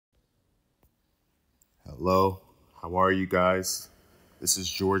Hello, how are you guys? This is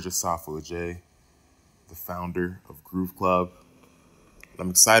George Asafo J, the founder of Groov Club. I'm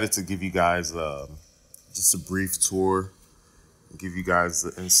excited to give you guys just a brief tour and give you guys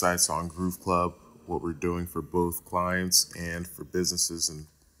the insights on Groov Club, what we're doing for both clients and for businesses and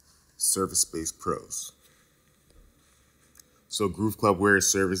service-based pros. So Groov Club, we're a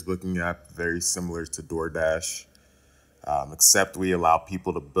service booking app very similar to DoorDash, except we allow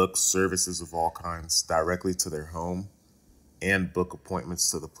people to book services of all kinds directly to their home and book appointments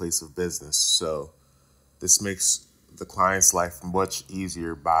to the place of business. So this makes the client's life much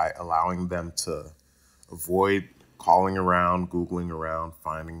easier by allowing them to avoid calling around, Googling around,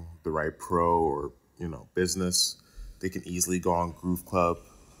 finding the right pro or, business. They can easily go on Groov Club,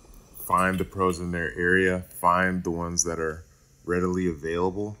 find the pros in their area, find the ones that are readily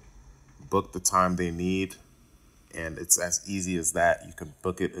available, book the time they need, and it's as easy as that. You can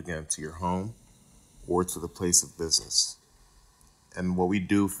book it again to your home or to the place of business. And what we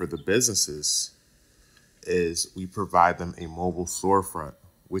do for the businesses is we provide them a mobile storefront,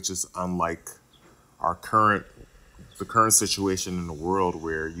 which is unlike the current situation in the world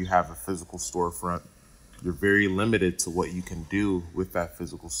where you have a physical storefront. You're very limited to what you can do with that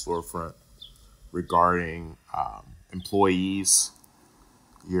physical storefront regarding employees,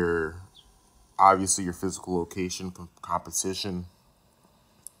 obviously your physical location, competition,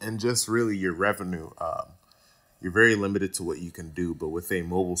 and just really your revenue. You're very limited to what you can do. But with a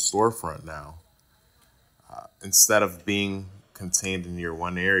mobile storefront now, instead of being contained in your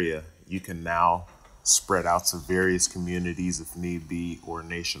one area, you can now spread out to various communities if need be, or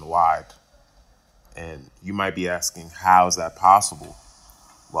nationwide. And you might be asking, how is that possible?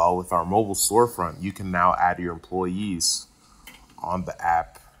 Well, with our mobile storefront, you can now add your employees on the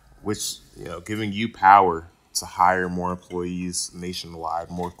app, which, giving you power to hire more employees nationwide,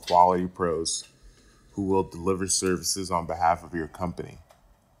 more quality pros who will deliver services on behalf of your company.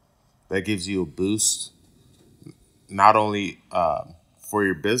 That gives you a boost, not only for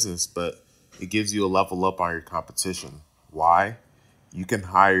your business, but it gives you a level up on your competition. Why? You can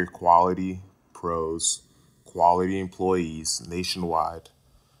hire quality pros, quality employees nationwide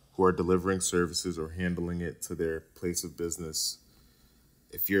who are delivering services or handling it to their place of business.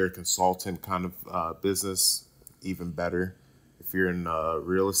 If you're a consultant kind of business, even better. If you're in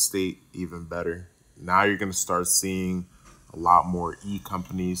real estate, even better. Now you're going to start seeing a lot more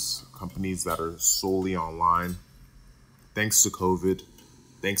companies that are solely online. Thanks to COVID,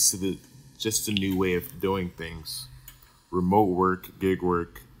 thanks to just a new way of doing things. Remote work, gig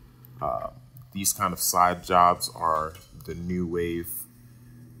work, these kind of side jobs are the new wave.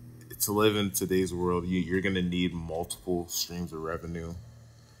 To live in today's world, you're going to need multiple streams of revenue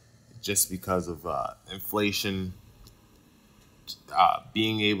just because of inflation,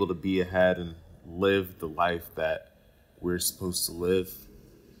 being able to be ahead and live the life that we're supposed to live.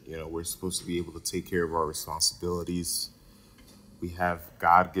 We're supposed to be able to take care of our responsibilities. We have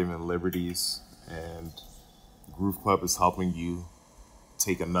God-given liberties, and Groov Club is helping you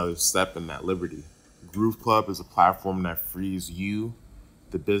take another step in that liberty. Groov Club is a platform that frees you,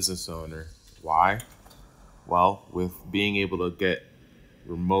 the business owner. Why? Well, with being able to get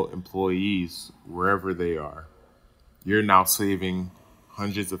remote employees wherever they are, you're now saving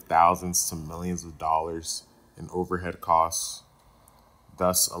hundreds of thousands to millions of dollars in overhead costs,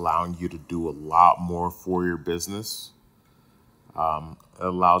 thus allowing you to do a lot more for your business. It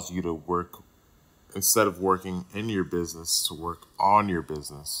allows you to work, instead of working in your business, to work on your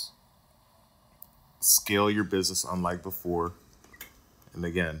business. Scale your business unlike before. And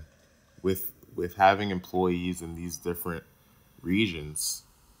again, with having employees in these different regions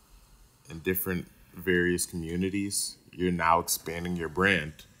and different various communities, you're now expanding your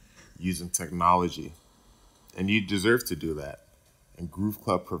brand using technology. And you deserve to do that. And Groov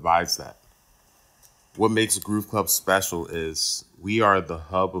Club provides that. What makes Groov Club special is we are the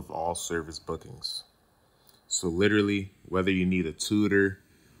hub of all service bookings. So literally, whether you need a tutor,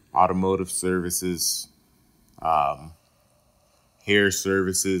 automotive services, hair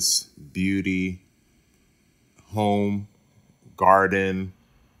services, beauty, home, garden,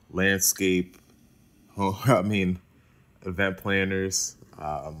 landscape, event planners,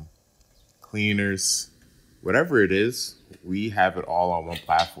 cleaners, whatever it is, we have it all on one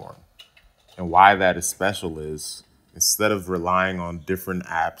platform. And why that is special is, instead of relying on different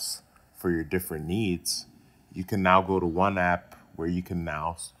apps for your different needs, you can now go to one app where you can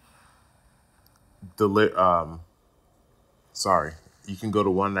now you can go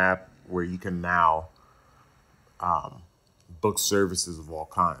to one app where you can now book services of all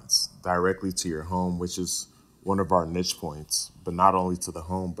kinds directly to your home, which is one of our niche points, but not only to the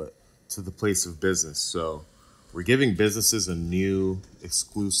home, but to the place of business. So we're giving businesses a new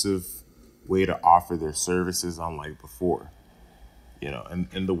exclusive way to offer their services unlike before.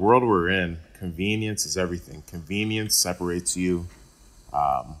 In the world we're in, convenience is everything. Convenience separates you.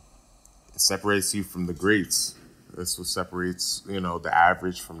 It separates you from the greats. That's what separates, the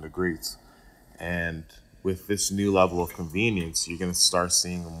average from the greats. And with this new level of convenience, you're going to start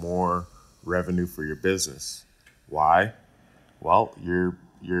seeing more revenue for your business. Why? Well,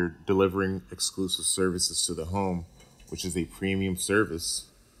 you're delivering exclusive services to the home, which is a premium service.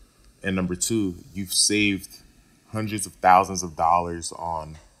 And number two, you've saved hundreds of thousands of dollars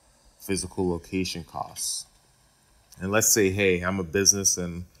on physical location costs. And let's say, hey, I'm a business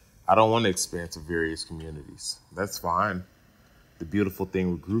and I don't want to expand to various communities. That's fine. The beautiful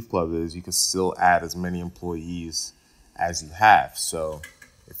thing with Groov Club is you can still add as many employees as you have. So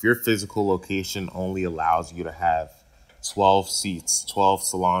if your physical location only allows you to have 12 seats, 12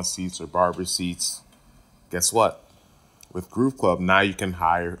 salon seats or barber seats, guess what? With Groov Club, now you can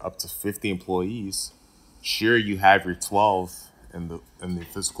hire up to 50 employees. Sure, you have your 12 in the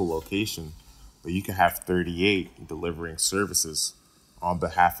physical location, but you can have 38 delivering services on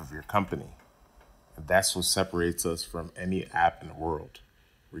behalf of your company. And that's what separates us from any app in the world.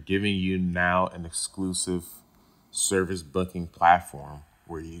 We're giving you now an exclusive service booking platform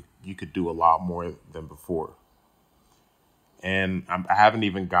where you could do a lot more than before. And I haven't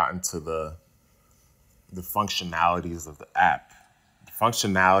even gotten to the functionalities of the app. The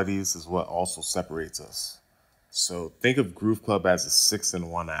functionalities is what also separates us. So think of Groov Club as a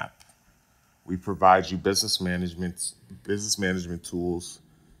 6-in-1 app. We provide you business management tools,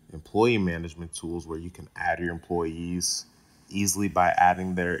 employee management tools where you can add your employees easily by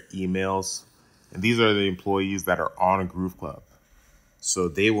adding their emails. And these are the employees that are on a Groov Club. So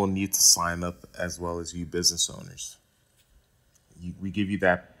they will need to sign up as well as you business owners. We give you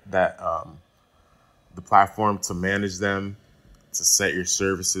the platform to manage them, to set your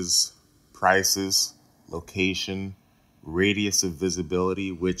services, prices, location, radius of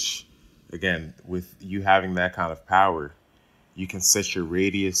visibility, which, again, with you having that kind of power, you can set your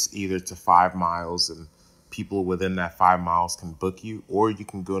radius either to 5 miles and people within that 5 miles can book you, or you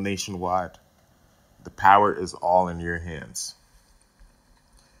can go nationwide. The power is all in your hands.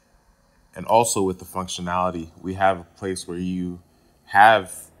 And also with the functionality, we have a place where you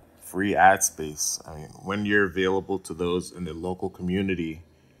have free ad space. I mean, when you're available to those in the local community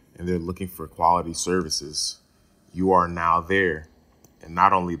and they're looking for quality services, you are now there. And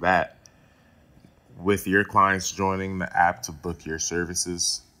not only that, with your clients joining the app to book your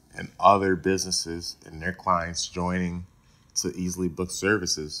services and other businesses and their clients joining to easily book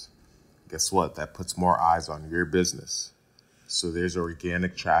services, guess what? That puts more eyes on your business. So there's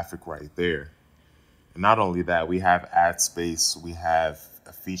organic traffic right there. And not only that, we have ad space, we have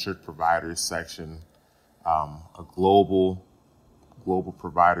a featured providers section, a global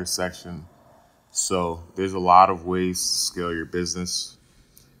provider section. So there's a lot of ways to scale your business.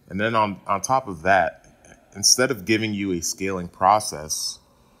 And then on top of that, instead of giving you a scaling process,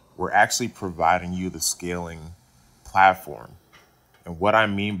 we're actually providing you the scaling platform. And what I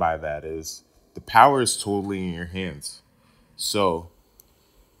mean by that is the power is totally in your hands. So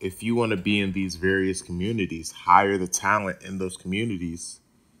if you want to be in these various communities, hire the talent in those communities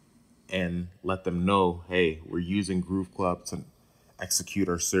and let them know, hey, we're using Groov Club to execute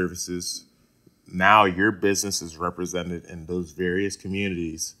our services. Now your business is represented in those various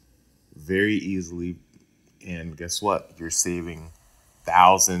communities very easily. And guess what? You're saving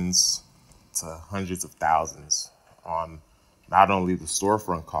thousands to hundreds of thousands on not only the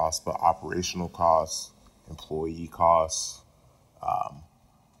storefront costs, but operational costs, employee costs,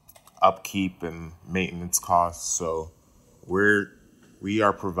 upkeep and maintenance costs. So we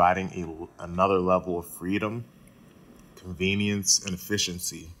are providing another level of freedom, convenience, and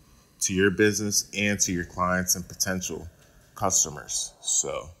efficiency to your business and to your clients and potential customers.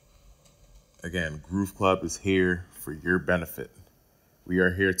 So again, Groov Club is here for your benefit. We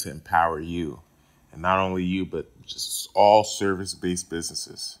are here to empower you, and not only you, but just all service-based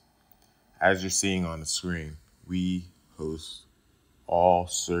businesses. As you're seeing on the screen, we host all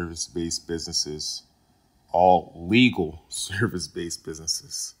service-based businesses, all legal service-based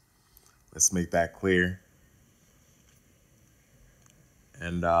businesses. Let's make that clear.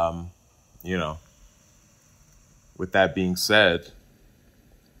 And, with that being said,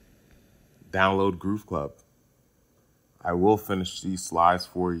 download Groov Club. I will finish these slides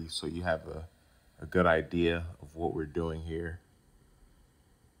for you so you have a good idea of what we're doing here.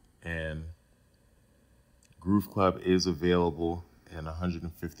 And Groov Club is available in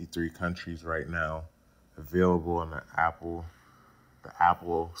 153 countries right now, available on the Apple the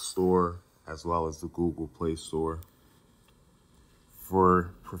Apple Store, as well as the Google Play Store.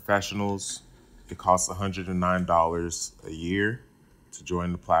 For professionals, it costs $109 a year to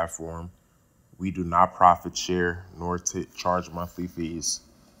join the platform. We do not profit share nor charge monthly fees,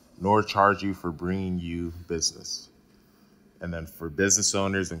 nor charge you for bringing you business. And then for business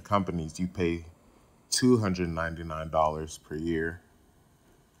owners and companies, you pay $299 per year.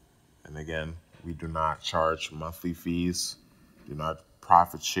 And again, we do not charge monthly fees, do not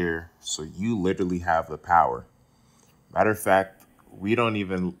profit share. So you literally have the power. Matter of fact, we don't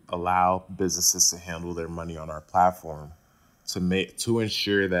even allow businesses to handle their money on our platform to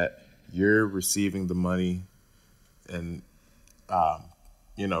ensure that you're receiving the money and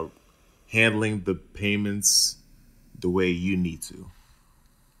you know, handling the payments the way you need to.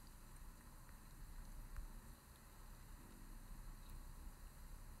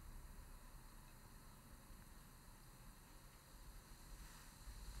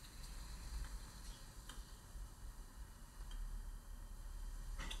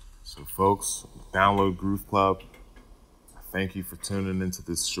 So folks, download Groov Club. Thank you for tuning into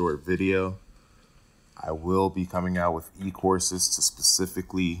this short video. I will be coming out with e-courses to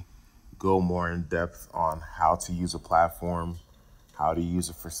specifically go more in depth on how to use a platform, how to use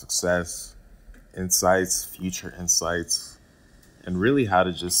it for success, insights, future insights, and really how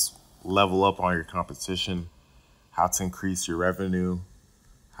to just level up on your competition, how to increase your revenue,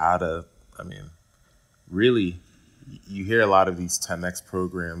 how to, really, you hear a lot of these 10X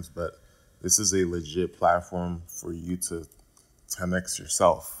programs, but this is a legit platform for you to 10X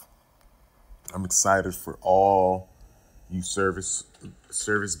yourself. I'm excited for all you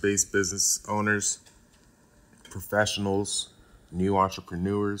service-based business owners, professionals, new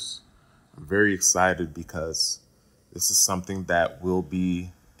entrepreneurs. I'm very excited because this is something that will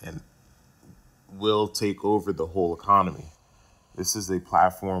be and will take over the whole economy. This is a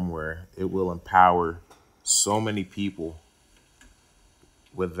platform where it will empower so many people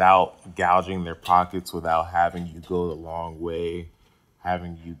without gouging their pockets, without having you go the long way,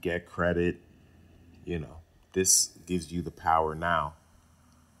 having you get credit. This gives you the power now.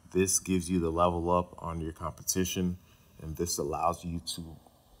 This gives you the level up on your competition, and this allows you to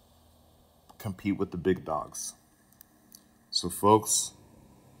compete with the big dogs. So folks,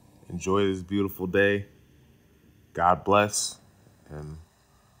 enjoy this beautiful day. God bless, and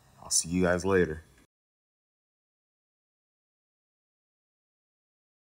I'll see you guys later.